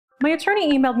My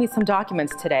attorney emailed me some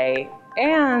documents today,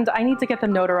 and I need to get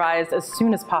them notarized as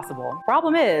soon as possible.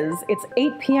 Problem is, it's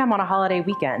 8 p.m. on a holiday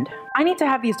weekend. I need to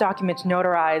have these documents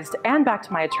notarized and back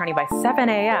to my attorney by 7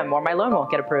 a.m. or my loan won't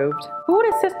get approved. Who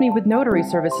would assist me with notary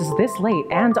services this late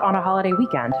and on a holiday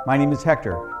weekend? My name is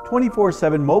Hector,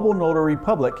 24/7 mobile notary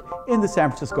public in the San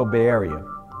Francisco Bay Area.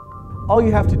 All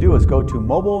you have to do is go to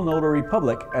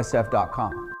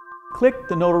mobilenotarypublicsf.com. Click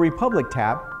the Notary Public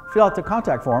tab, fill out the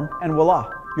contact form, and voila!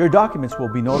 Your documents will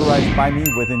be notarized by me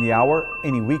within the hour,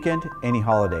 any weekend, any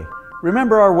holiday.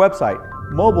 Remember our website,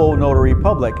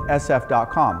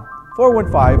 mobilenotarypublicsf.com,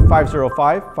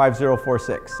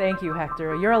 415-505-5046. Thank you,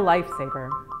 Hector. You're a lifesaver.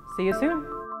 See you soon.